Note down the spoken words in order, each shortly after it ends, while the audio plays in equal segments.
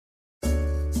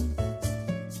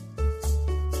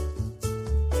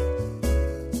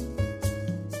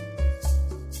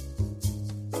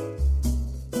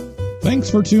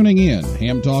Thanks for tuning in.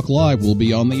 Ham Talk Live will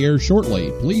be on the air shortly.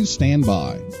 Please stand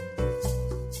by.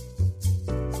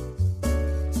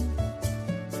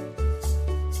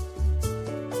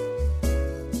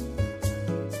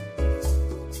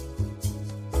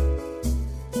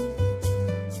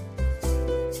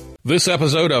 This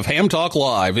episode of Ham Talk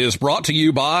Live is brought to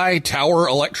you by Tower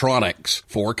Electronics.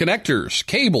 For connectors,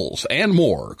 cables, and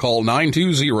more, call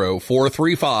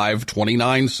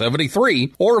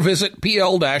 920-435-2973 or visit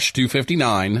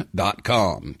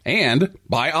pl-259.com. And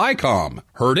by ICOM.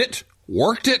 Heard it,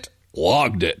 worked it,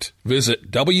 logged it.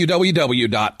 Visit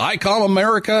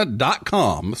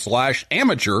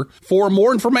www.icomamerica.com/amateur for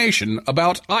more information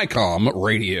about ICOM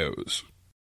radios.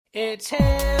 It's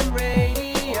Ham Radio.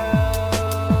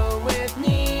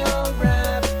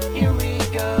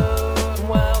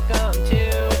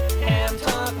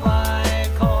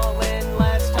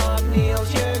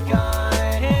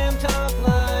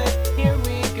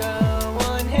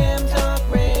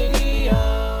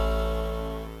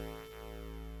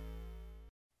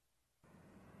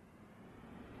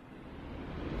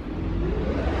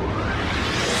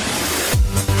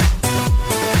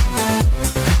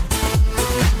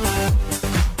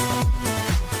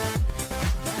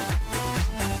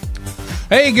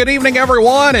 Hey, good evening,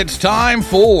 everyone. It's time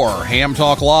for Ham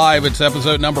Talk Live. It's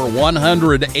episode number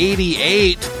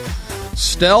 188.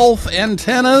 Stealth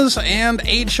antennas and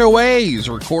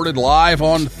HOAs, recorded live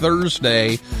on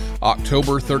Thursday,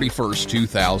 October 31st,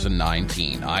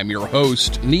 2019. I'm your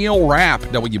host, Neil Rapp,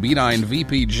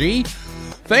 WB9VPG.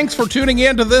 Thanks for tuning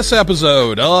in to this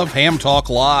episode of Ham Talk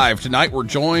Live. Tonight we're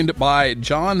joined by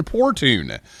John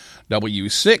Portune,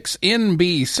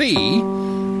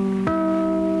 W6NBC.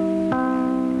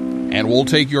 And we'll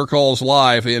take your calls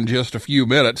live in just a few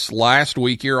minutes. Last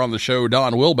week here on the show,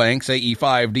 Don Wilbanks,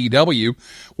 AE5DW,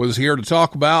 was here to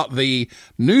talk about the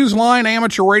Newsline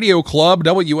Amateur Radio Club,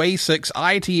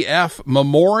 WA6ITF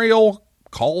Memorial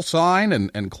call sign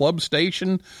and club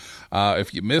station.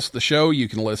 If you missed the show, you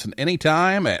can listen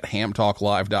anytime at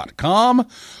hamtalklive.com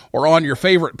or on your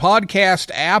favorite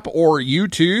podcast app or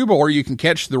YouTube, or you can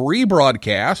catch the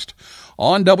rebroadcast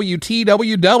on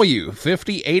WTWW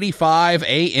 5085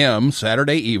 AM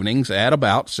Saturday evenings at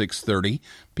about 6:30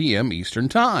 p.m. Eastern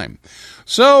Time.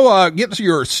 So get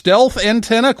your stealth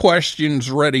antenna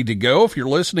questions ready to go. If you're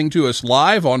listening to us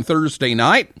live on Thursday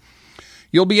night,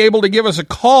 you'll be able to give us a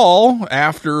call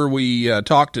after we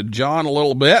talk to John a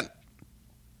little bit.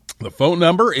 The phone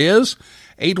number is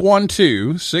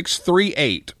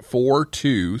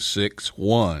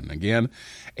 812-638-4261. Again,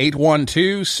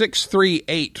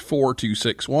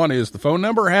 812-638-4261 is the phone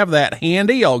number. Have that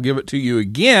handy. I'll give it to you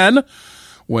again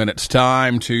when it's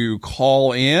time to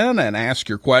call in and ask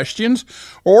your questions.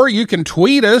 Or you can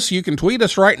tweet us. You can tweet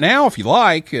us right now if you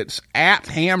like. It's at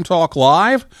Ham Talk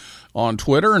Live on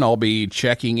Twitter, and I'll be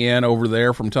checking in over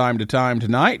there from time to time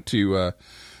tonight to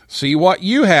see what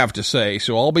you have to say.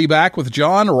 So I'll be back with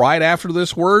John right after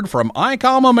this word from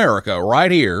ICOM America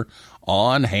right here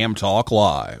on Ham Talk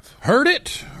Live. Heard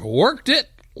it, worked it,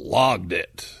 logged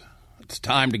it. It's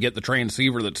time to get the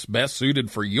transceiver that's best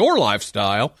suited for your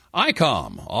lifestyle.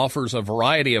 ICOM offers a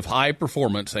variety of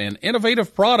high-performance and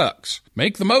innovative products.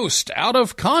 Make the most out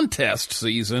of contest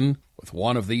season with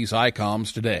one of these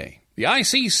ICOMs today. The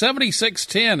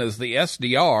IC7610 is the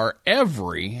SDR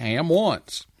every ham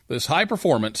wants. This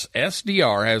high-performance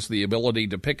SDR has the ability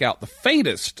to pick out the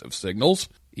faintest of signals,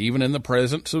 even in the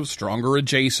presence of stronger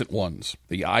adjacent ones.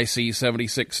 The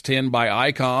IC7610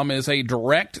 by ICOM is a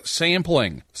direct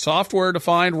sampling,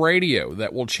 software-defined radio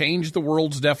that will change the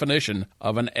world's definition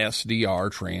of an SDR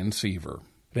transceiver.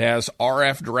 It has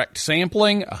RF direct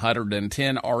sampling,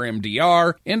 110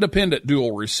 RMDR, independent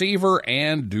dual receiver,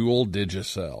 and dual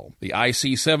Digicel. The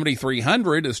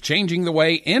IC7300 is changing the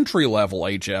way entry-level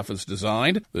HF is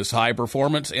designed. This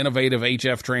high-performance, innovative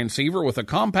HF transceiver with a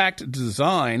compact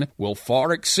design will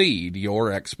far exceed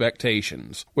your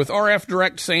expectations. With RF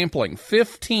direct sampling,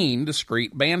 15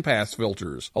 discrete bandpass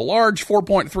filters, a large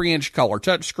 4.3-inch color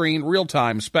touchscreen,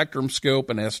 real-time spectrum scope,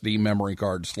 and SD memory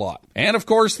card slot. And, of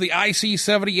course, the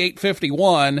IC7851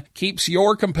 keeps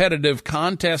your competitive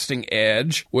contesting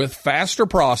edge with faster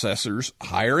processors,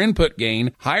 higher input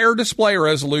gain, higher display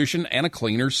resolution, and a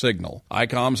cleaner signal.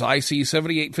 ICOM's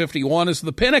IC7851 is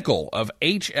the pinnacle of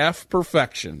HF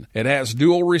perfection. It has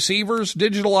dual receivers,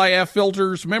 digital IF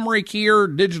filters, memory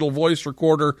keyer, digital voice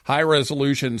recorder,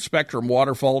 high-resolution spectrum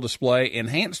waterfall display,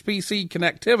 enhanced PC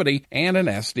connectivity, and an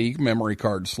SD memory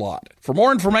card slot. For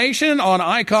more information on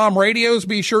ICOM radios,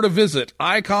 be sure to visit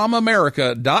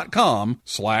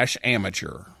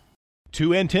icomamerica.com/amateur.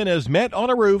 Two antennas met on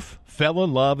a roof, fell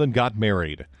in love, and got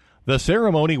married. The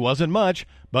ceremony wasn't much,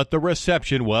 but the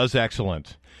reception was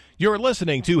excellent. You're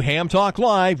listening to Ham Talk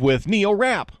Live with Neil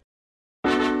Rapp.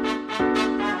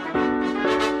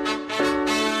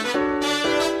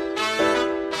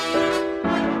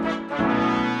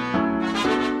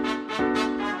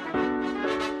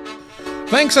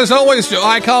 Thanks as always to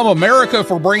ICOM America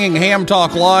for bringing Ham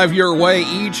Talk Live your way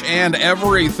each and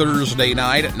every Thursday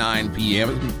night at 9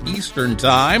 p.m. Eastern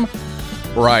Time,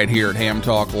 right here at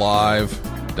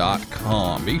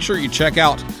hamtalklive.com. Be sure you check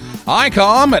out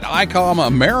ICOM at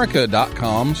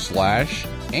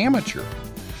icomamerica.com/amateur.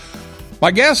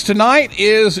 My guest tonight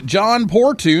is John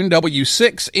Portune,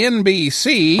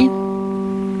 W6NBC.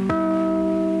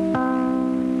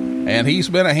 And he's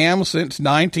been a ham since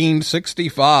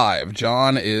 1965.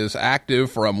 John is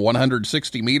active from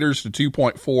 160 meters to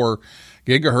 2.4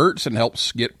 gigahertz and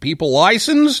helps get people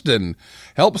licensed and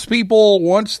helps people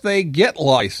once they get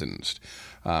licensed.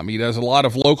 He does a lot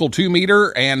of local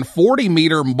 2-meter and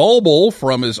 40-meter mobile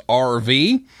from his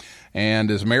RV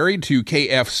and is married to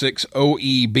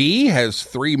KF6OEB, has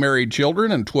 3 married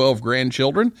children and 12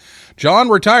 grandchildren. John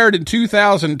retired in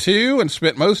 2002 and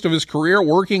spent most of his career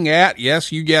working at,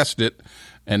 yes, you guessed it,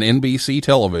 an NBC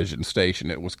television station.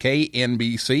 It was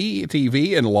KNBC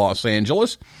TV in Los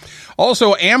Angeles.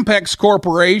 Also Ampex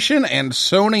Corporation and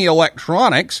Sony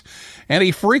Electronics, and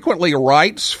he frequently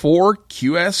writes for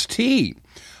QST.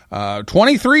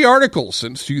 23 articles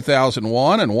since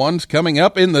 2001, and one's coming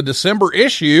up in the December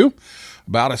issue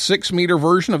about a 6-meter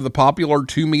version of the popular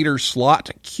 2-meter slot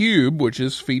cube, which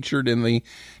is featured in the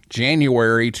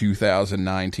January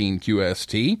 2019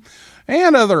 QST,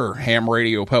 and other ham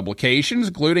radio publications,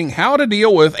 including How to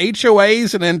Deal with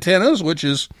HOAs and Antennas, which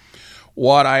is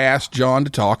what I asked John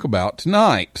to talk about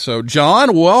tonight. So,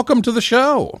 John, welcome to the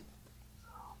show.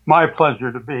 My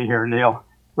pleasure to be here, Neil.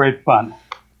 Great fun.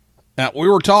 Now, we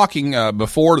were talking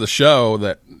before the show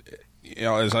that, you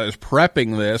know, as I was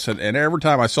prepping this, and every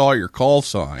time I saw your call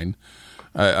sign,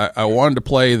 I wanted to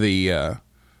play the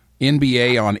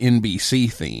NBA on NBC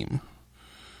theme.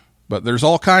 But there's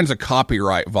all kinds of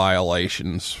copyright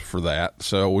violations for that,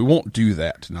 so we won't do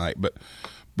that tonight.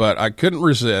 But I couldn't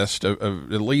resist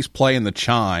of at least playing the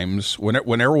chimes.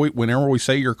 Whenever we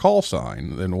say your call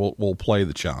sign, then we'll play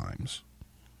the chimes.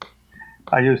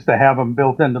 I used to have them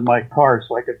built into my car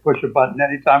so I could push a button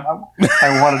anytime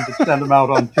I wanted to send them out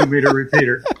on 2-meter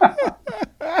repeater.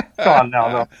 Gone now,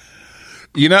 though.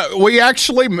 You know, we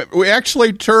actually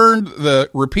turned the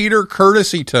repeater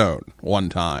courtesy tone one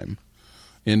time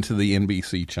into the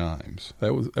NBC chimes.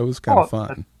 That was kind of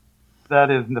fun. That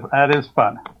is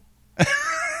fun.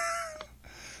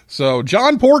 So,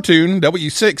 John Portune,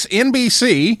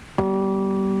 W6NBC,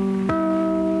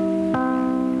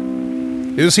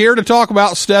 is here to talk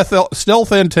about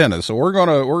stealth antennas. So we're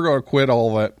gonna quit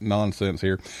all that nonsense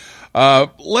here.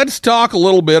 Let's talk a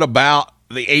little bit about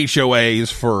the HOAs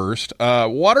first.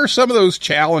 What are some of those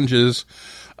challenges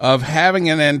of having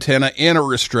an antenna in a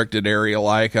restricted area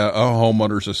like a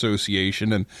homeowners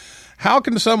association, and how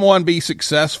can someone be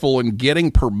successful in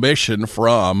getting permission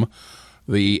from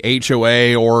the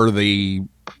HOA or the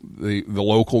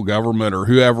local government or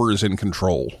whoever is in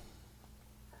control?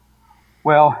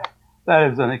 Well,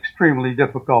 that is an extremely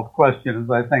difficult question,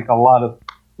 as I think a lot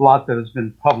that has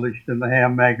been published in the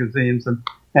ham magazines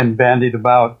and bandied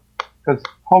about, because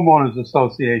homeowners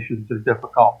associations are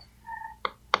difficult,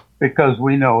 because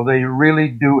we know they really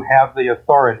do have the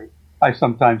authority. I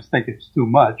sometimes think it's too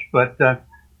much, but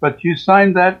you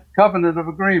signed that covenant of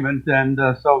agreement, and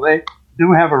so they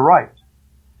do have a right.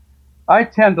 I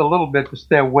tend a little bit to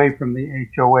stay away from the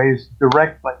HOAs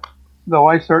directly, though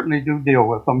I certainly do deal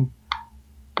with them,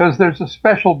 because there's a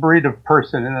special breed of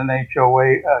person in an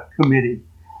HOA committee,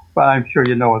 but I'm sure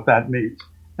you know what that means.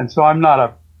 And so I'm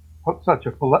not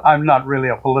really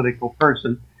a political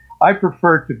person. I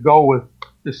prefer to go with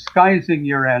disguising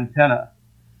your antenna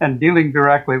and dealing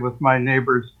directly with my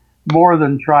neighbors more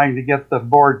than trying to get the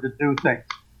board to do things.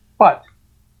 But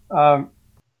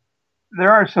there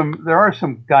are some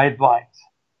guidelines.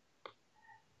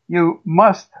 You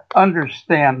must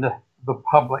understand the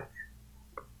public,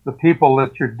 the people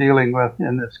that you're dealing with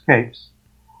in this case.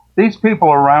 These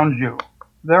people around you,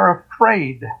 they're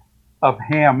afraid of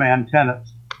ham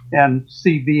antennas and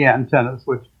CB antennas,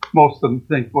 which most of them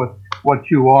think what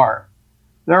you are.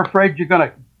 They're afraid you're going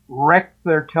to wreck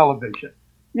their television.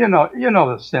 You know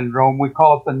the syndrome. We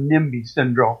call it the NIMBY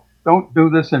syndrome. Don't do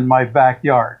this in my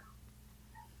backyard.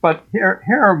 But here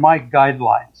are my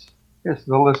guidelines. Here's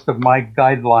the list of my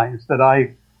guidelines that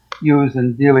I use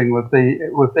in dealing with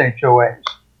HOAs.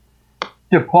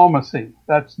 Diplomacy,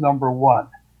 that's number one.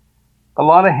 A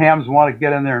lot of hams want to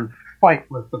get in there and fight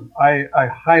with them. I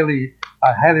highly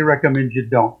recommend you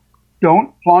don't.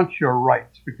 Don't flaunt your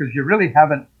rights, because you really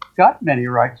haven't got many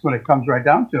rights when it comes right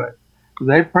down to it.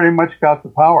 They've pretty much got the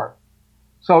power.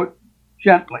 So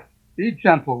gently, be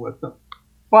gentle with them.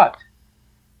 But,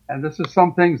 and this is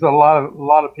some things that a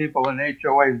lot of people in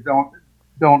HOAs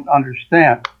don't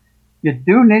understand. You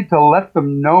do need to let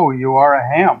them know you are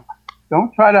a ham.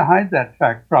 Don't try to hide that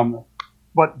fact from them,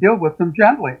 but deal with them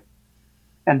gently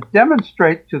and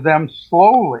demonstrate to them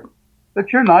slowly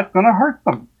that you're not going to hurt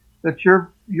them, that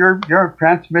your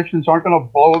transmissions aren't going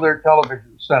to blow their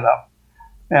television set up.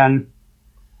 And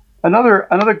another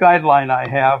guideline I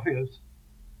have is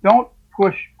don't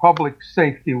push public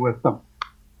safety with them.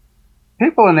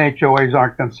 People in HOAs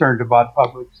aren't concerned about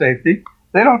public safety.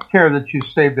 They don't care that you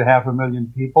saved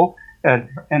 500,000 people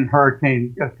in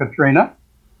Hurricane Katrina.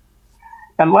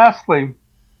 And lastly,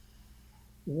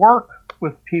 work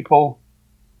with people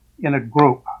in a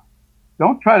group.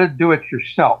 Don't try to do it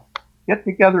yourself. Get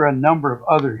together a number of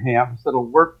other hams that'll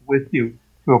work with you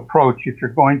to approach if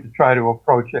you're going to try to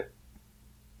approach it.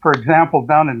 For example,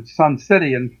 down in Sun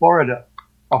City in Florida,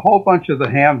 a whole bunch of the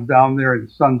hams down there in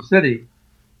Sun City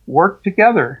worked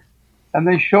together, and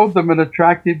they showed them an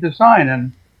attractive design,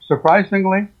 and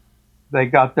surprisingly, they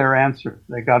got their answer.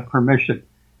 They got permission.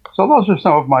 So those are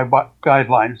some of my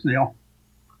guidelines, Neil.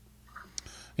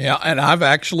 Yeah, and I've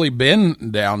actually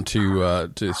been down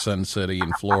to Sun City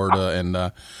in Florida, and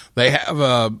they have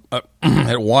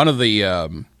at one of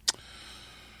the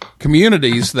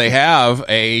communities, they have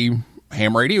a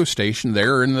ham radio station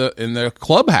there in the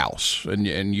clubhouse, and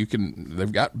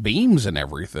they've got beams and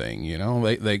everything, you know.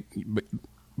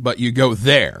 But you go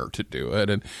there to do it,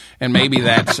 and maybe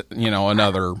that's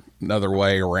another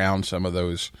way around some of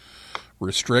those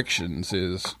restrictions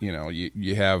is,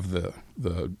 you have the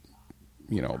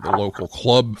local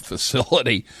club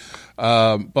facility,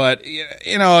 but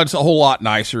it's a whole lot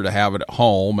nicer to have it at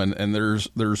home, and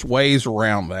there's ways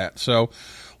around that. So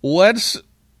let's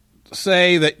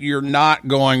say that you're not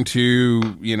going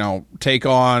to take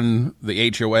on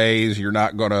the HOAs, you're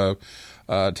not going to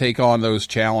take on those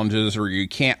challenges, or you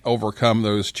can't overcome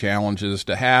those challenges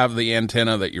to have the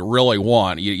antenna that you really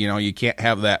want. You can't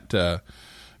have that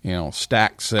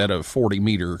stacked set of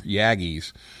 40-meter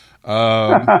Yagis.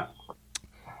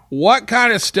 What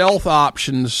kind of stealth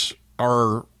options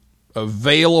are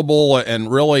available and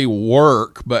really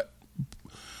work? But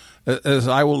as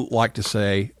I would like to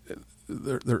say,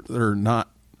 they're not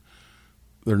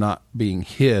being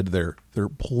hid. They're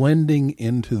blending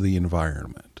into the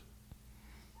environment.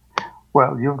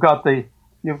 Well, you've got the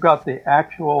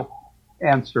actual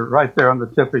answer right there on the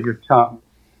tip of your tongue.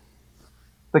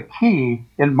 The key,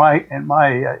 in my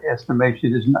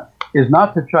estimation, is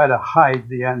not to try to hide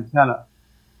the antenna,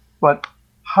 but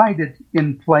hide it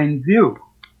in plain view.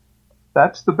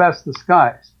 That's the best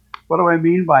disguise. What do I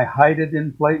mean by hide it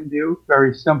in plain view?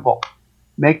 Very simple.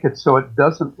 Make it so it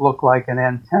doesn't look like an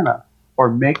antenna, or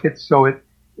make it so it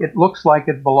looks like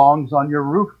it belongs on your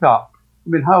rooftop. I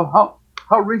mean, how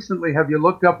recently have you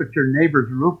looked up at your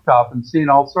neighbor's rooftop and seen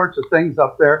all sorts of things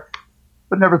up there,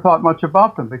 but never thought much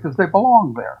about them because they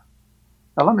belong there?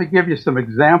 Now, let me give you some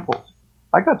examples.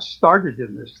 I got started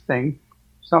in this thing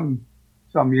some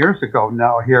years ago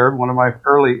now here. One of my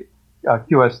early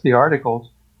QST articles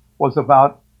was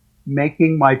about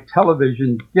making my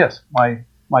television disc, my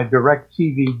direct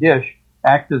TV dish,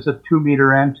 act as a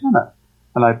 2-meter antenna.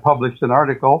 And I published an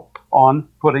article on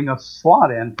putting a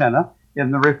slot antenna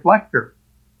in the reflector.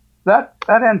 That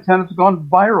antenna's gone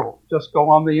viral. Just go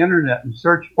on the internet and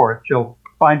search for it. You'll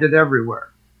find it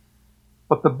everywhere.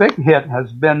 But the big hit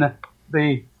has been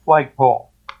the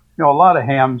flagpole. A lot of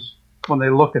hams, when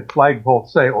they look at flagpoles,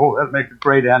 say, oh, that'd make a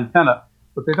great antenna.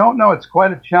 But they don't know it's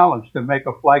quite a challenge to make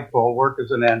a flagpole work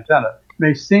as an antenna. It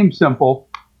may seem simple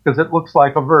because it looks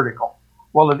like a vertical.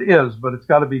 Well, it is, but it's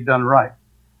got to be done right.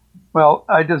 Well,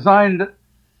 I designed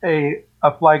a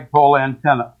flagpole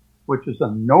antenna, which is a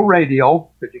no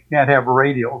radial, because you can't have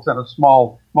radials in a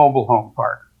small mobile home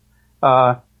park.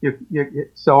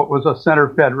 So it was a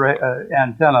center-fed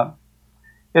antenna.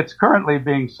 It's currently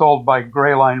being sold by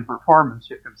Grayline Performance.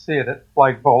 You can see it at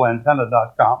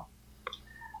flagpoleantenna.com.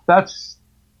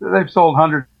 They've sold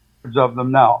hundreds of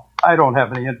them now. I don't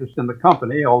have any interest in the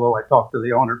company, although I talk to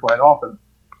the owner quite often.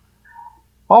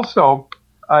 Also,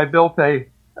 I built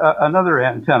another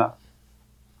antenna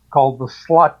called the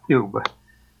Slot Cube,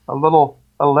 a little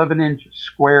 11-inch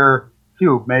square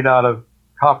cube made out of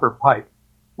copper pipe,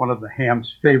 one of the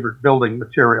ham's favorite building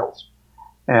materials.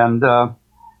 And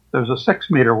there's a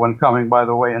 6-meter one coming, by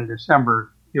the way, in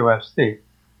December QST.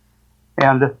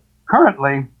 And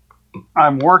currently,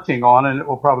 I'm working on, and it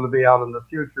will probably be out in the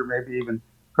future, maybe even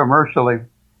commercially.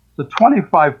 It's a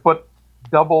 25-foot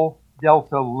double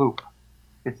delta loop.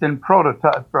 It's in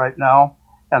prototype right now,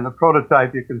 and the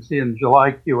prototype you can see in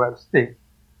July QST.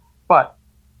 But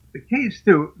the keys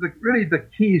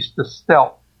to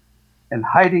stealth and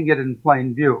hiding it in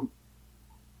plain view,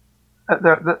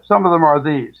 some of them are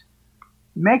these.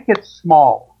 Make it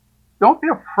small. Don't be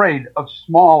afraid of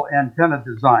small antenna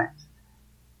designs.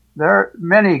 There are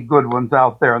many good ones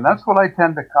out there, and that's what I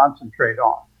tend to concentrate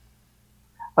on.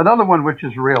 Another one which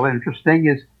is real interesting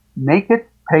is make it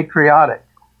patriotic.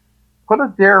 Put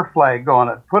a DARE flag on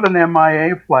it. Put an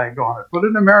MIA flag on it. Put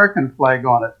an American flag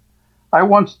on it. I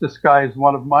once disguised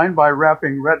one of mine by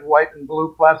wrapping red, white, and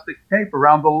blue plastic tape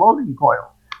around the loading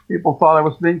coil. People thought I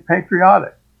was being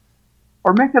patriotic.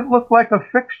 Or make it look like a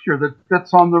fixture that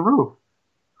fits on the roof.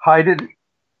 Hide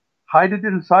it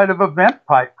inside of a vent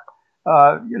pipe.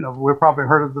 We've probably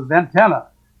heard of the Ventana.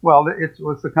 Well, it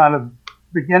was the kind of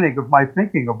beginning of my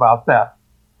thinking about that.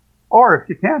 Or if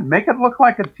you can, make it look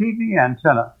like a TV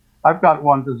antenna. I've got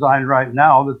one designed right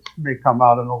now that may come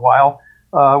out in a while,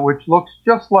 which looks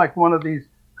just like one of these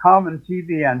common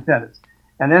TV antennas.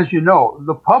 And as you know,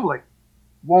 the public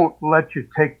won't let you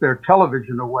take their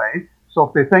television away. So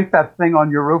if they think that thing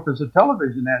on your roof is a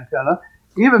television antenna,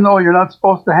 even though you're not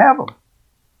supposed to have them,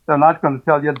 they're not going to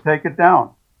tell you to take it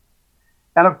down.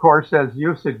 And of course, as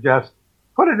you suggest,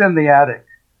 put it in the attic.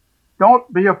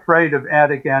 Don't be afraid of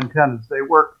attic antennas. They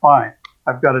work fine.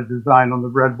 I've got a design on the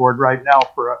breadboard right now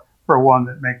for one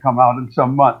that may come out in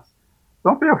some months.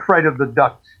 Don't be afraid of the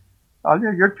ducts.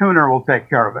 Your tuner will take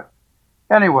care of it.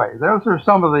 Anyway, those are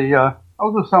some of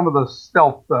the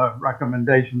stealth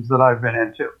recommendations that I've been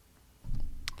into.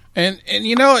 And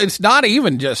it's not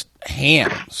even just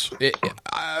hams.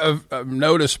 I've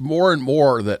noticed more and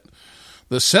more that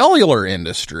the cellular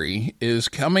industry is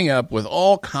coming up with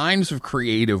all kinds of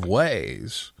creative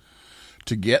ways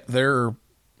to get their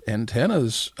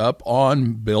antennas up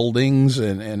on buildings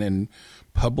and in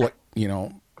public,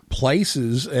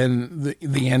 places. And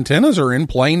the antennas are in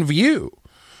plain view,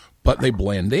 but they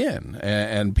blend in,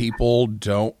 and people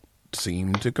don't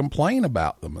seem to complain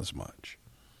about them as much.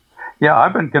 Yeah,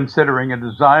 I've been considering a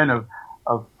design of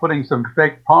putting some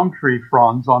fake palm tree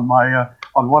fronds on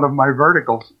on one of my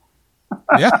verticals.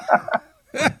 Yeah.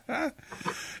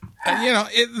 And,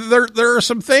 there are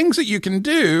some things that you can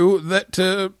do that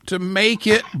to make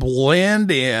it blend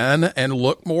in and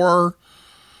look more,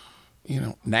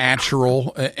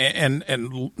 natural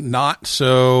and not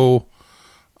so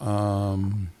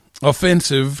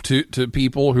offensive to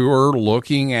people who are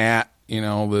looking at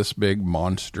this big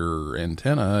monster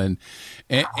antenna,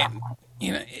 and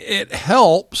it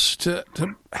helps to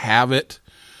have it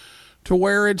to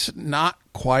where it's not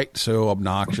quite so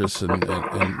obnoxious and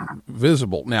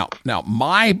visible. Now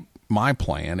my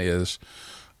plan is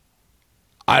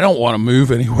I don't want to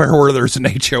move anywhere where there's an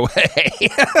HOA.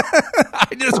 I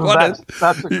just want to.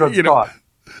 That's a good thought.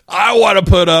 I want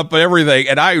to put up everything,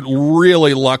 and I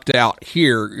really lucked out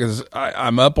here because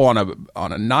I'm up on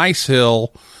a nice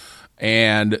hill.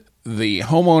 And the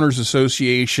homeowners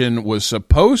association was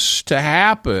supposed to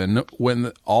happen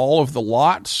when all of the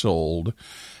lots sold.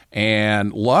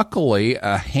 And luckily,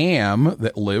 a ham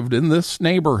that lived in this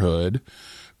neighborhood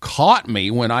caught me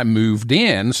when I moved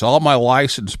in, saw my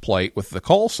license plate with the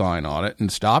call sign on it,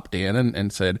 and stopped in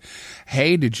and said,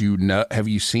 "Hey, have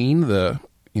you seen the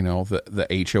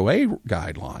HOA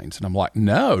guidelines?" And I'm like,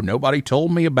 "No, nobody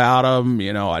told me about them.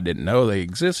 I didn't know they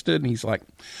existed." And he's like,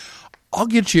 "I'll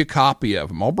get you a copy of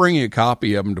them. I'll bring you a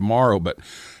copy of them tomorrow. But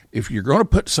if you're going to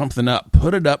put something up,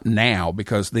 put it up now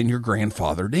because then you're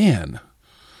grandfathered in."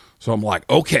 So I'm like,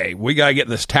 okay, we got to get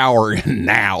this tower in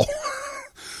now.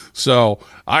 So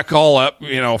I call up,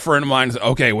 a friend of mine says,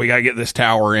 okay, we got to get this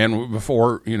tower in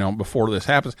before this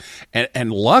happens.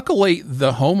 And luckily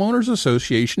the homeowners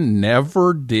association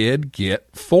never did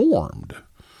get formed.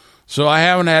 So I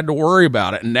haven't had to worry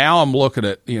about it. And now I'm looking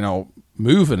at,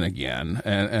 moving again,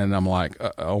 and I'm like,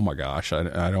 oh my gosh,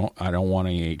 I don't want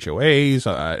any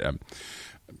HOAs.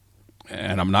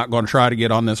 And I'm not going to try to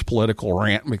get on this political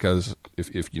rant because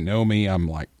if you know me, I'm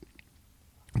like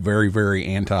very, very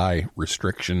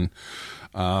anti-restriction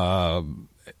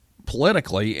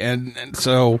politically, and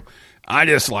so I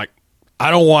just I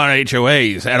don't want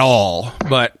HOAs at all.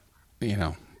 But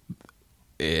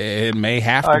it may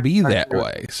have to be that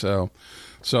way. So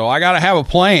I got to have a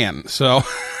plan. So.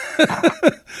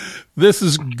 This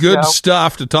is good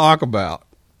stuff to talk about.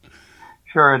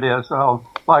 Sure it is. So,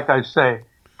 like I say,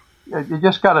 you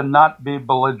just got to not be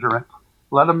belligerent.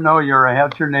 Let them know you're a ham.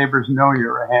 Let your neighbors know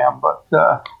you're a ham,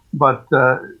 but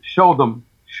show them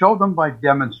show them by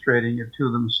demonstrating it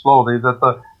to them slowly that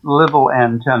the little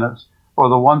antennas, or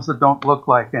the ones that don't look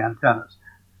like antennas,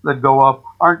 that go up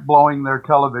aren't blowing their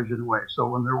television away. So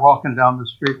when they're walking down the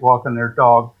street, walking their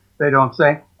dog, they don't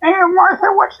say, "Hey,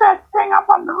 Martha, what's that thing up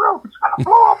on the roof? It's going to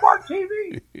blow up our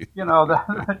TV."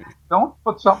 Don't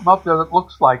put something up there that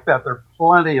looks like that. There are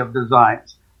plenty of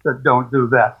designs that don't do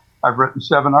that. I've written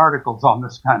 7 articles on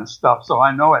this kind of stuff, so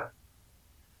I know it.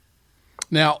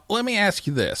 Now, let me ask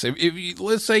you this. If you,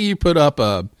 let's say you put up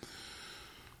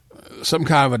some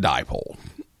kind of a dipole,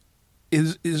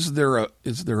 is there a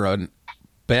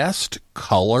best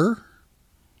color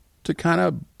to kind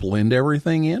of blend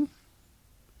everything in?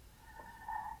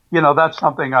 That's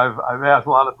something I've asked. A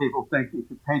lot of people think if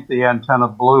you paint the antenna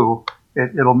blue,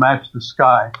 it'll match the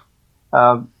sky.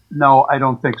 No, I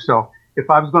don't think so. If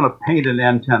I was going to paint an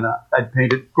antenna, I'd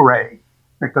paint it gray,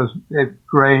 because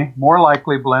gray more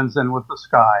likely blends in with the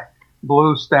sky.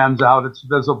 Blue stands out, it's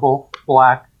visible.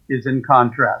 Black is in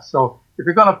contrast. So if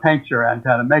you're going to paint your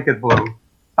antenna, make it blue.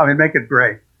 Make it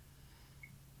gray.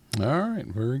 All right,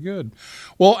 very good.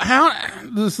 Well, how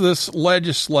does this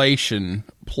legislation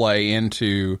play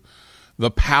into the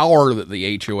power that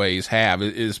the HOAs have?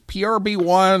 Is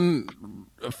PRB1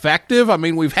 effective?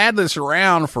 We've had this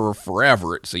around for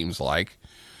forever, it seems like.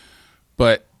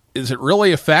 But is it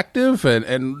really effective?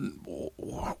 And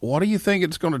what do you think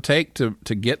it's going to take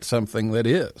to get something that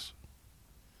is?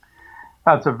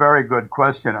 That's a very good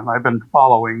question. And I've been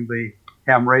following the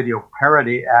Ham Radio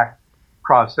Parity Act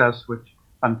process, which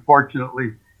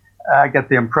unfortunately, I get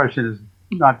the impression is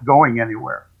not going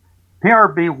anywhere.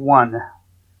 PRB1,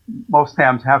 most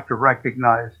hams have to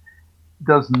recognize,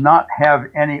 does not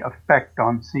have any effect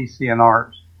on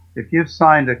CC&Rs. If you've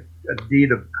signed a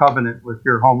deed of covenant with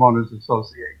your homeowners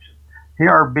association,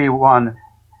 PRB1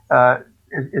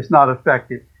 is not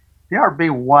effective.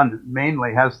 PRB1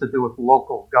 mainly has to do with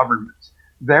local governments.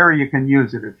 There you can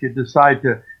use it. If you decide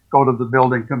to go to the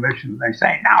building commission, they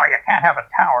say, no, you can't have a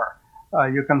tower.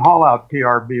 You can haul out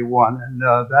PRB1, and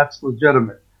that's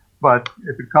legitimate. But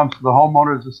if it comes to the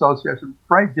homeowners association, I'm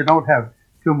afraid you don't have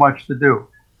too much to do.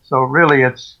 So really,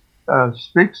 it's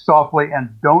speak softly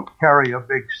and don't carry a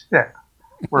big stick.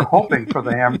 We're hoping for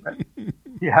the ham.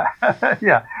 Yeah,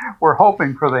 we're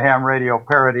hoping for the Ham Radio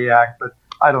Parity Act, but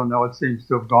I don't know. It seems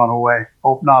to have gone away.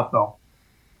 Hope not, though.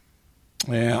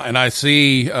 Yeah, and I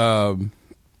see Greg.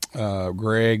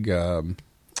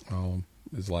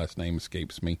 His last name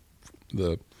escapes me.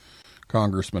 The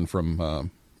congressman from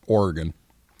Oregon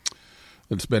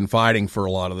that's been fighting for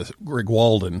a lot of this, Greg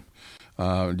Walden,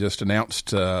 just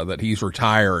announced that he's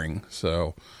retiring.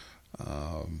 So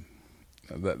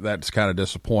that's kind of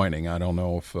disappointing. I don't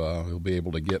know if he'll be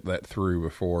able to get that through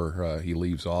before he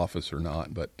leaves office or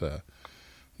not, but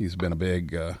he's been a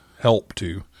big help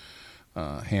to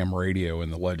ham radio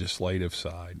in the legislative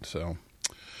side. So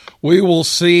we will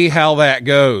see how that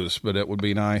goes, but it would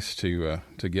be nice to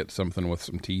get something with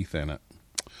some teeth in it.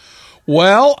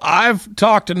 Well, I've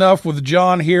talked enough with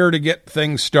John here to get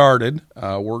things started.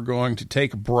 We're going to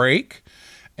take a break,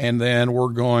 and then we're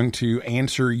going to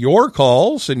answer your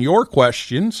calls and your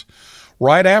questions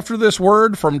right after this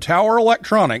word from Tower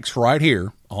Electronics right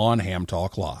here on Ham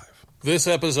Talk Live. This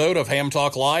episode of Ham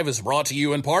Talk Live is brought to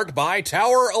you in part by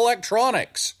Tower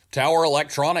Electronics. Tower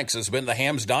Electronics has been the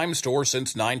Ham's Dime store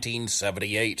since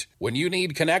 1978. When you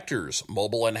need connectors,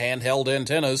 mobile and handheld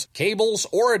antennas, cables,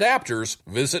 or adapters,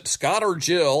 visit Scott or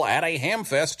Jill at a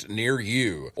Hamfest near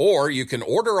you. Or you can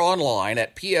order online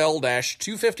at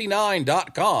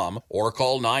pl-259.com or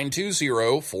call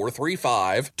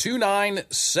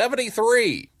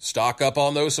 920-435-2973. Stock up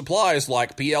on those supplies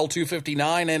like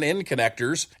PL259 and N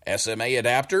connectors, SMA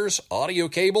adapters, audio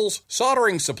cables,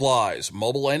 soldering supplies,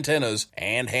 mobile antennas,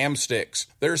 and ham sticks.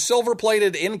 Their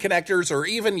silver-plated N connectors are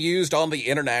even used on the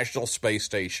International Space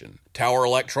Station. Tower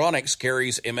Electronics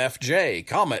carries MFJ,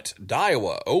 Comet,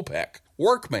 Daiwa, OPEC,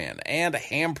 Workman, and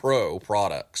Ham Pro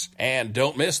products. And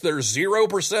don't miss their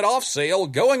 0% off sale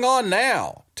going on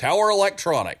now. Tower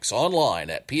Electronics, online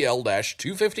at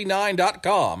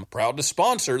pl-259.com. Proud to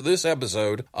sponsor this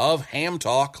episode of Ham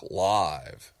Talk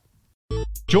Live.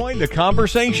 Join the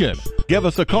conversation. Give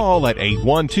us a call at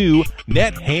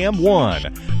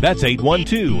 812-NET-HAM1. That's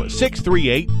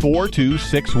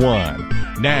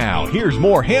 812-638-4261. Now, here's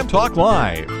more Ham Talk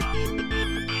Live.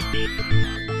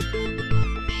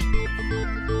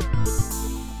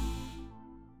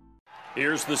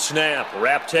 Here's the snap.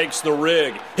 Rapp takes the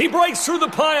rig. He breaks through the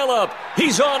pileup.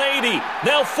 He's on 80.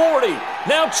 Now 40.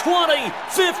 Now 20.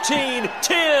 15.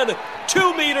 10.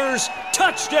 2 meters.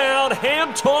 Touchdown.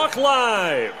 Ham Talk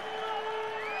Live.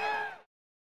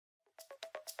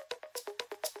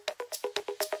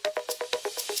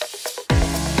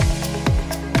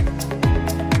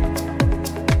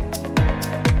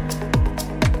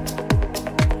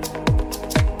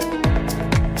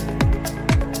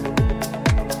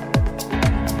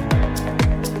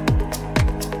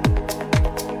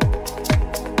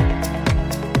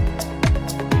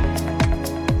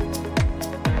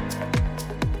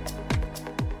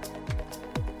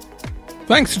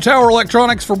 Thanks to Tower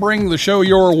Electronics for bringing the show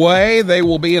your way. They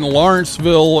will be in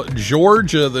Lawrenceville,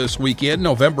 Georgia this weekend,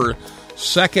 November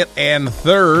 2nd and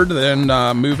 3rd, then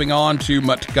moving on to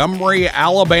Montgomery,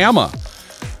 Alabama.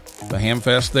 The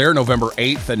Hamfest there, November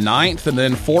 8th and 9th, and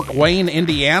then Fort Wayne,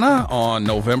 Indiana on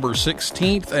November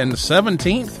 16th and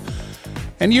 17th.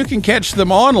 And you can catch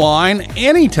them online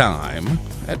anytime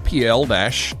at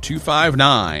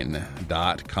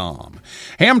pl-259.com.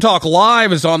 Ham Talk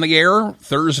Live is on the air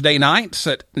Thursday nights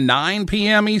at 9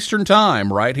 p.m. Eastern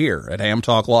Time right here at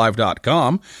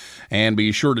hamtalklive.com. And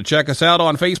be sure to check us out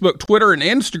on Facebook, Twitter, and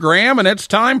Instagram. And it's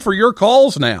time for your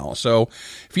calls now. So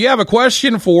if you have a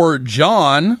question for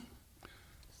John,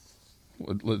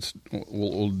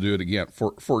 we'll do it again.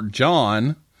 For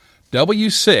John,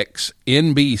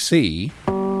 W6NBC,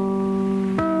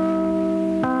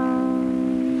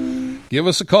 give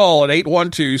us a call at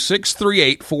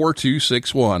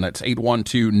 812-638-4261. That's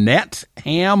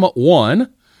 812-NET-HAM1,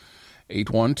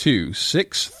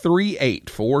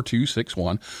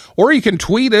 812-638-4261. Or you can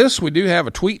tweet us. We do have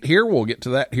a tweet here. We'll get to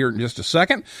that here in just a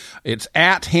second. It's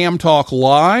at Ham Talk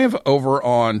Live over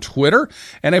on Twitter.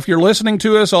 And if you're listening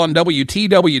to us on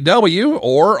WTWW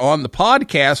or on the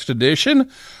podcast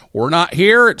edition, we're not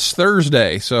here. It's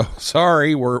Thursday. So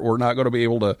sorry, we're not going to be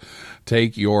able to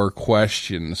take your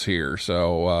questions here.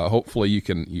 So hopefully you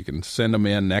can send them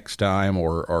in next time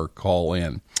or call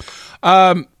in.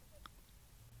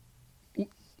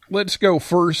 Let's go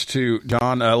first to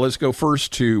John. Let's go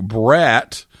first to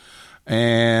Brett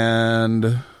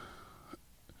and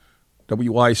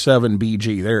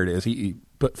WY7BG. There it is. He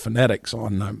put phonetics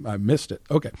on. I missed it.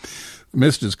 Okay.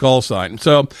 Missed his call sign.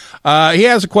 So he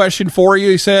has a question for you.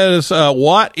 He says,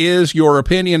 what is your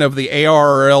opinion of the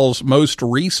ARRL's most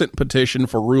recent petition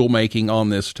for rulemaking on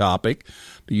this topic?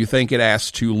 Do you think it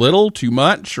asks too little, too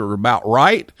much, or about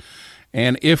right?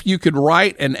 And if you could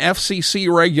write an FCC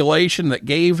regulation that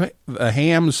gave the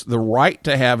hams the right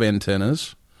to have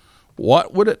antennas,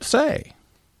 what would it say?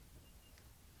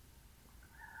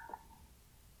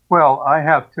 Well, I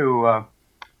have to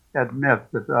admit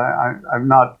that I'm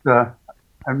not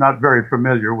very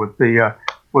familiar with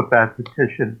that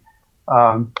petition.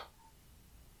 I'm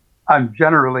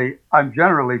generally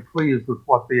pleased with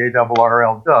what the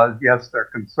ARRL does. Yes, they're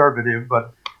conservative,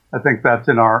 but I think that's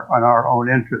in our own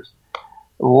interest.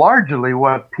 Largely,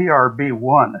 what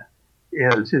PRB1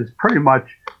 is pretty much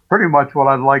what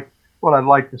I'd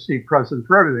like to see present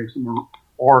for everything,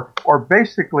 or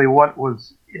basically what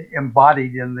was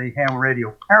embodied in the Ham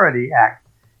Radio Parity Act.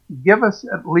 Give us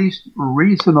at least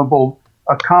reasonable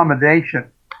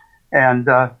accommodation, and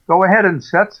go ahead and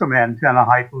set some antenna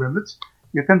height limits.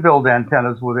 You can build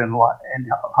antennas within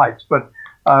heights, but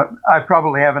I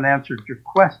probably haven't answered your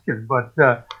question, but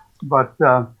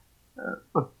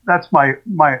that's my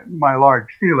large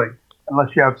feeling,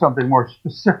 unless you have something more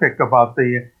specific about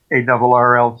the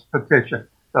ARRL's petition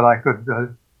that I could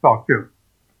talk to.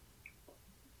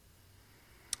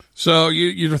 So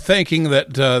you're thinking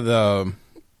that the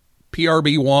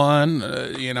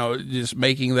PRB1, just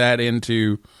making that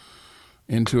into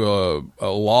a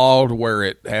law where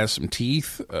it has some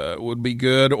teeth would be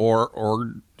good,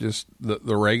 or just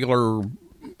the regular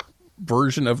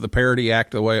version of the Parity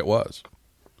Act the way it was?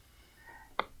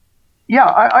 Yeah,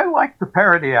 I like the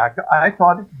Parity Act. I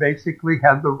thought it basically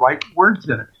had the right words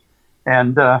in it.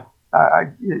 And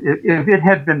if it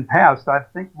had been passed, I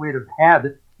think we'd have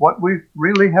had what we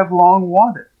really have long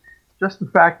wanted. Just the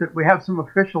fact that we have some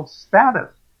official status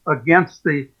against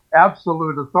the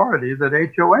absolute authority that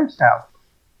HOAs have.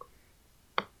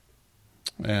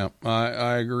 Yeah,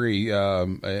 I agree.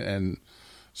 And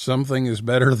something is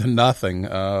better than nothing.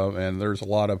 And there's a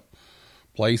lot of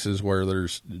places where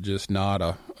there's just not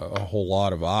a whole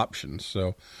lot of options.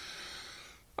 So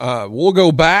we'll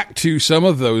go back to some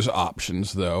of those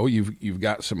options, though. You've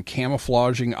got some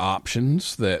camouflaging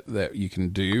options that you can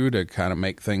do to kind of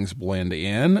make things blend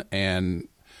in, and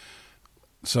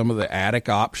some of the attic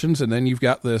options, and then you've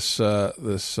got this what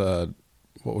was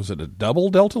it, a double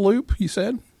delta loop, you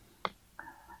said?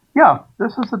 Yeah,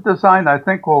 this is a design I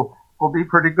think will be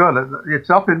pretty good. It's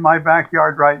up in my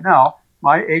backyard right now.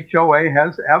 My HOA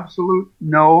has absolute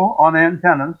no on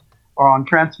antennas or on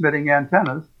transmitting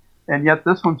antennas, and yet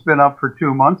this one's been up for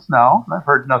 2 months now, and I've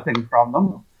heard nothing from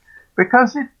them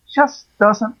because it just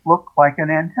doesn't look like an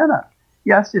antenna.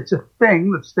 Yes, it's a thing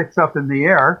that sticks up in the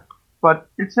air, but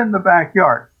it's in the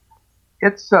backyard.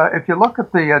 It's if you look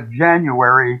at the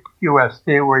January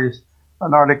QST, where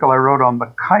an article I wrote on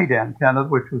the kite antenna,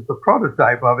 which was the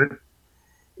prototype of it,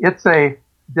 it's a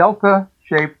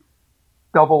delta-shaped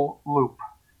double loop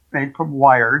made from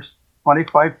wires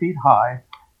 25 feet high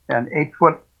and 8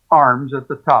 foot arms at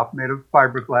the top made of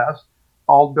fiberglass,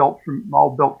 all built from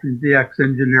DX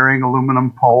Engineering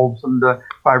aluminum poles and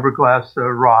fiberglass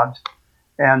rods,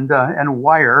 and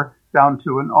wire down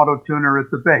to an auto tuner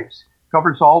at the base.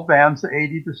 Covers all bands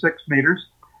 80 to 6 meters,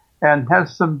 and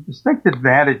has some distinct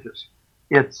advantages.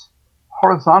 It's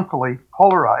horizontally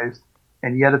polarized,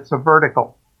 and yet it's a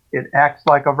vertical. It acts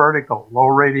like a vertical, low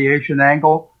radiation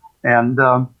angle, and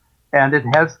it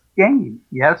has gain.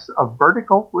 Yes, a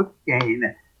vertical with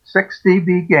gain, 6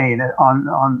 dB gain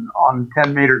on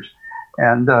 10 meters,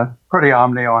 and pretty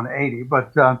omni on 80.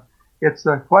 But it's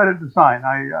quite a design.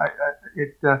 I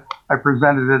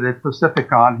presented it at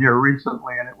Pacificon here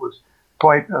recently, and it was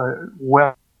quite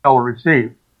well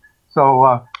received.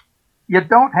 So you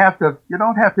don't have to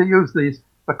use the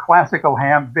classical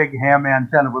big ham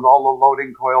antenna with all the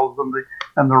loading coils and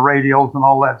the radials and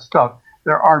all that stuff.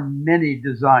 There are many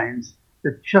designs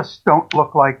that just don't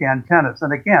look like antennas.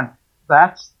 And again,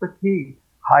 that's the key.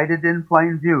 Hide it in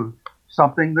plain view.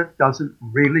 Something that doesn't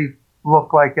really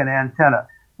look like an antenna.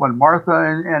 When Martha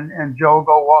and Joe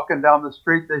go walking down the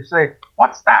street, they say,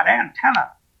 "What's that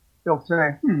antenna?" They'll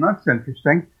say, "That's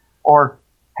interesting." Or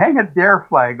hang a DARE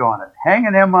flag on it. Hang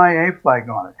an MIA flag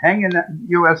on it. Hang a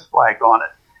U.S. flag on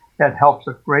it. That helps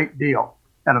a great deal.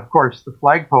 And of course, the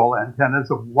flagpole antenna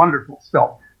is a wonderful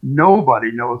still.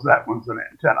 Nobody knows that one's an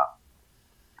antenna.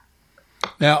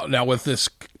 Now with this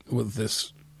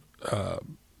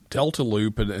delta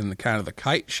loop and the kind of the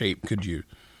kite shape, did you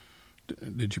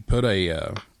put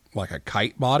a like a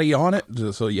kite body on it,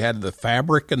 so you had the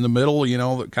fabric in the middle,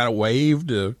 that kind of waved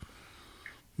to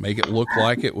make it look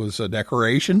like it was a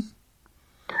decoration?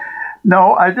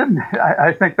 No, I didn't.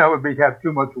 I think that would have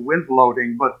too much wind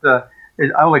loading, but I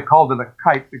only called it a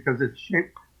kite because the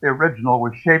original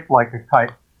was shaped like a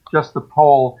kite, just the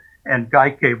pole and guy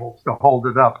cables to hold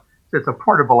it up. It's a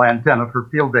portable antenna for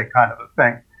field day kind of a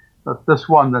thing. But this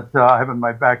one that I have in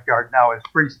my backyard now is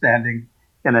freestanding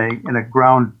in a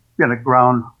ground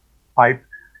pipe,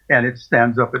 and it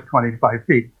stands up at 25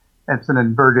 feet. It's an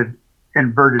inverted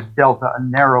delta, a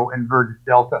narrow inverted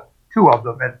delta, two of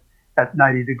them at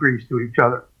 90 degrees to each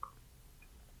other.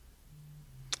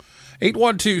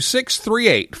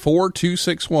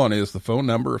 812-638-4261 is the phone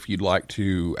number if you'd like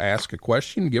to ask a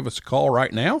question. Give us a call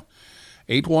right now,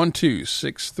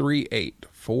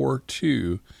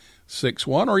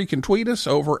 812-638-4261, or you can tweet us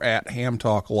over at Ham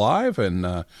Talk Live. And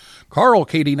Carl,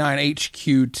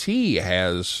 KD9HQT,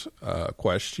 has a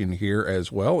question here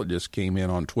as well. It just came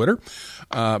in on Twitter.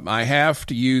 I have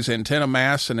to use antenna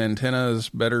masts and antennas,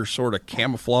 better sort of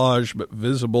camouflage but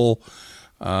visible.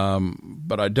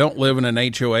 But I don't live in an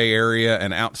HOA area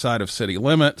and outside of city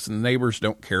limits, and the neighbors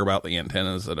don't care about the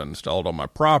antennas that I installed on my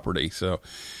property. So,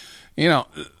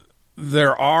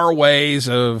 there are ways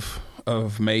of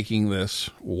making this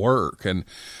work. And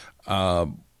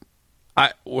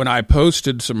when I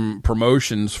posted some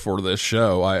promotions for this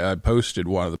show, I posted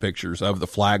one of the pictures of the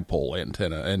flagpole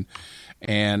antenna,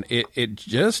 and it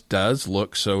just does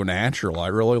look so natural. I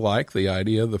really like the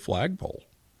idea of the flagpole.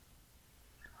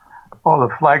 Oh,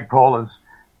 the flagpole is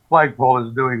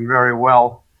doing very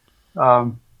well,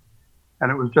 and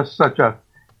it was just such a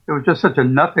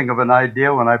nothing of an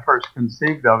idea when I first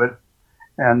conceived of it,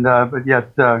 and but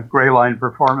yet Grayline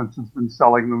Performance has been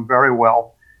selling them very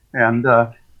well, and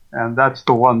that's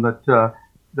the one that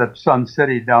Sun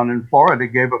City down in Florida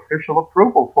gave official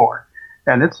approval for,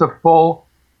 and it's a full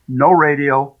no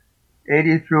radio,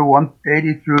 80 through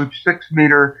 6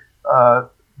 meter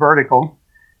vertical.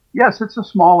 Yes, it's a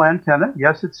small antenna.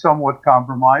 Yes, it's somewhat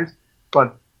compromised,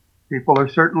 but people are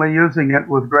certainly using it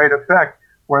with great effect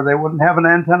where they wouldn't have an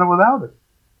antenna without it.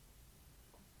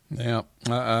 Yeah,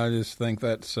 I just think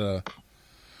that's a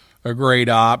great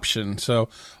option. So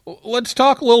let's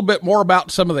talk a little bit more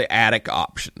about some of the attic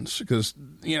options, because,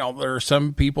 there are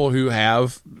some people who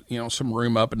have, some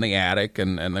room up in the attic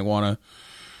and they want to,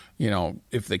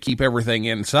 if they keep everything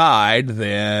inside,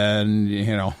 then,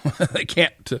 they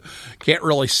can't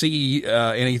really see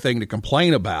anything to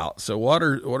complain about. So what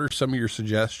are some of your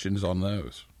suggestions on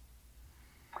those?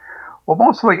 Well,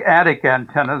 mostly attic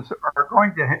antennas are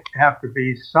going to have to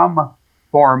be some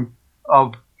form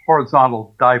of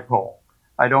horizontal dipole.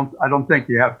 I don't think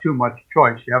you have too much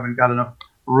choice. You haven't got enough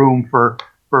room for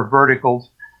verticals,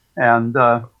 and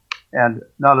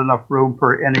not enough room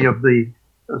for any of the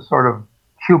sort of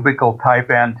cubicle type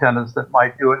antennas that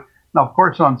might do it. Now, of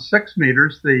course, on 6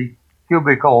 meters, the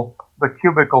cubicle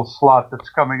slot that's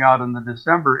coming out in the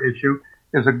December issue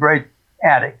is a great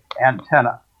attic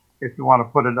antenna if you want to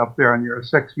put it up there and you're a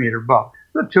 6 meter buff.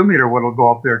 The 2 meter one will go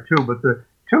up there too, but the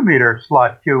 2 meter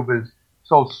slot cube is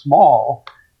so small.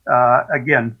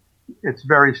 Again, it's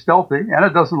very stealthy, and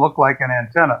it doesn't look like an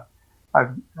antenna.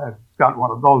 I've got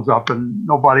one of those up, and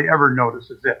nobody ever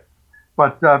notices it.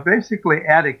 But basically,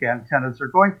 attic antennas are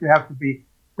going to have to be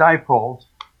dipoles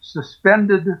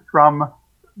suspended from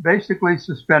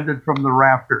the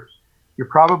rafters. You're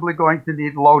probably going to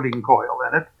need loading coil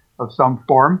in it of some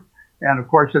form. And of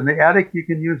course, in the attic, you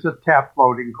can use a tap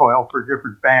loading coil for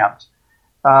different bands.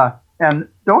 And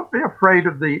don't be afraid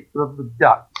of the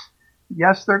ducts.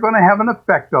 Yes, they're going to have an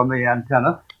effect on the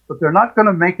antenna, but they're not going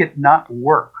to make it not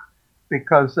work,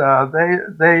 because they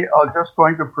are just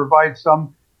going to provide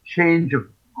some change of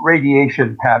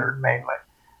radiation pattern mainly.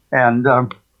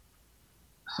 And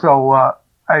so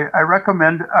I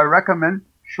recommend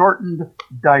shortened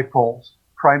dipoles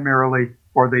primarily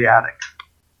for the attic.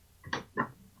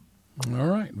 All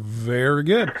right. Very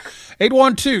good.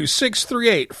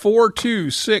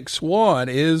 812-638-4261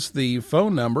 is the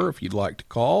phone number if you'd like to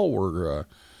call.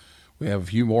 We have a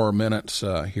few more minutes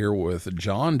here with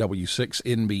John,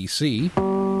 W6NBC.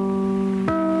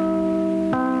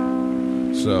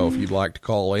 So if you'd like to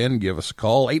call in, give us a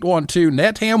call.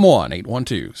 812-NET-HAM1,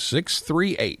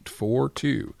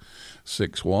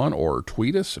 812-638-4261, or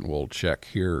tweet us, and we'll check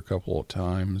here a couple of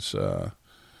times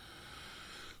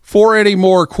for any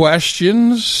more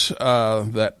questions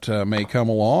that may come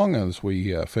along as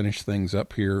we finish things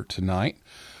up here tonight.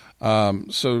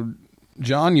 So,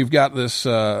 John, you've got this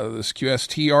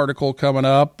QST article coming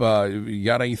up. You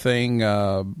got anything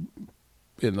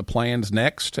in the plans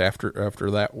next after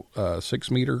that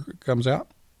 6 meter comes out?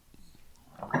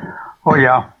 Oh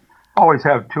yeah, always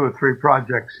have 2 or 3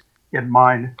 projects in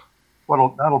mind.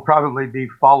 That'll probably be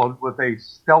followed with a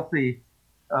stealthy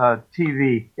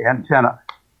TV antenna,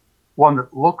 one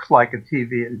that looks like a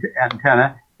TV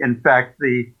antenna. In fact,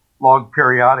 the log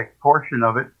periodic portion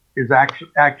of it is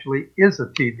actually a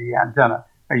TV antenna,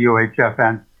 a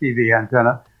UHF TV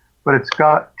antenna, but it's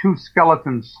got 2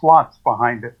 skeleton slots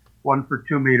behind it, one for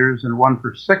 2 meters and one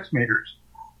for 6 meters,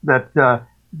 that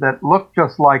look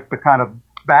just like the kind of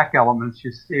back elements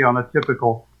you see on a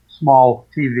typical small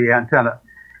TV antenna.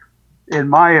 In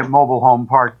my mobile home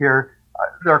park here,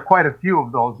 there are quite a few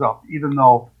of those up, even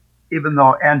though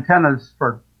antennas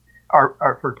for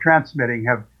transmitting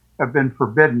have been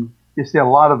forbidden. You see a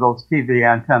lot of those TV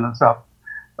antennas up.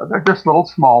 They're just little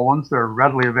small ones. They're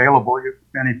readily available.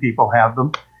 Many people have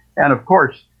them. And of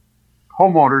course,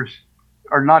 homeowners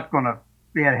are not going to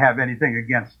have anything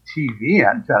against TV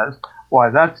antennas. Why,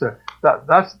 that's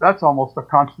almost a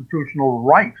constitutional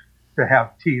right to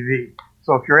have TV.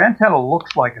 So if your antenna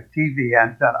looks like a TV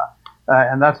antenna,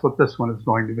 and that's what this one is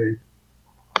going to be.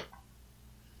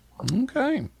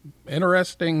 Okay.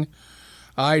 Interesting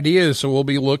ideas. So we'll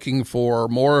be looking for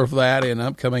more of that in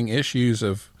upcoming issues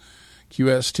of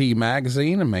QST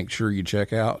magazine, and make sure you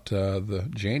check out the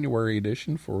January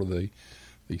edition for the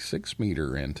 6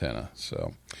 meter antenna.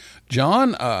 So,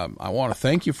 John, I want to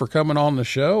thank you for coming on the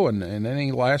show, and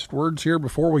any last words here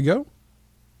before we go?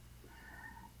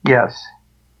 Yes.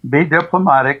 Be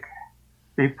diplomatic,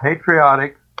 be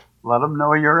patriotic, let them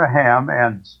know you're a ham,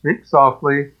 and speak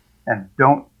softly, and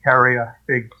don't carry a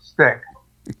big stick.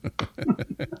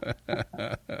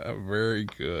 Very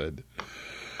good.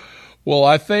 Well,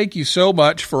 I thank you so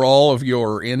much for all of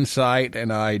your insight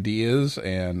and ideas,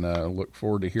 and look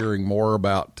forward to hearing more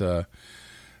about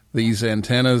these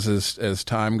antennas as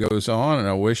time goes on. And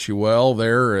I wish you well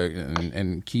there,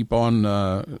 and keep on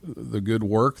the good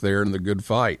work there and the good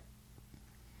fight.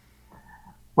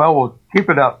 Well, we'll keep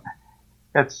it up.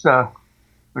 It's the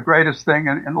greatest thing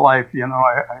in life. You know,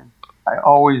 I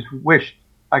always wished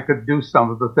I could do some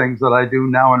of the things that I do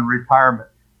now in retirement.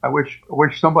 I wish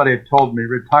somebody had told me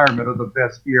retirement are the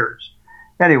best years.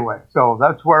 Anyway, so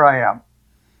that's where I am.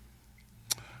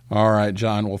 All right,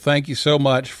 John. Well, thank you so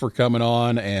much for coming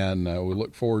on, and we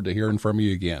look forward to hearing from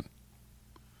you again.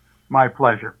 My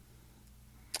pleasure.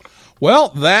 Well,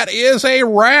 that is a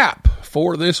wrap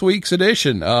for this week's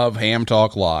edition of Ham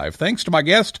Talk Live. Thanks to my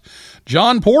guest,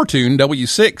 John Portune,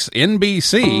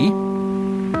 W6NBC.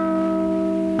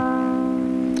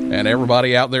 And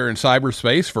everybody out there in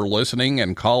cyberspace for listening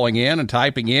and calling in and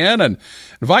typing in, and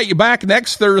invite you back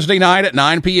next Thursday night at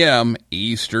 9 p.m.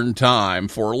 Eastern Time.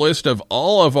 For a list of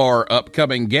all of our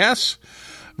upcoming guests,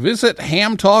 visit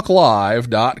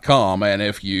hamtalklive.com. And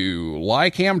if you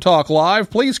like Ham Talk Live,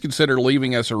 please consider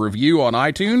leaving us a review on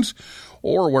iTunes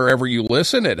or wherever you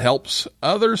listen. It helps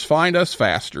others find us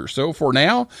faster. So for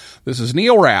now, this is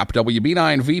Neil Rapp,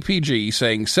 WB9VPG,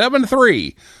 saying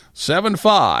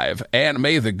 7375, and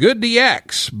may the good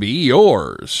DX be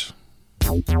yours.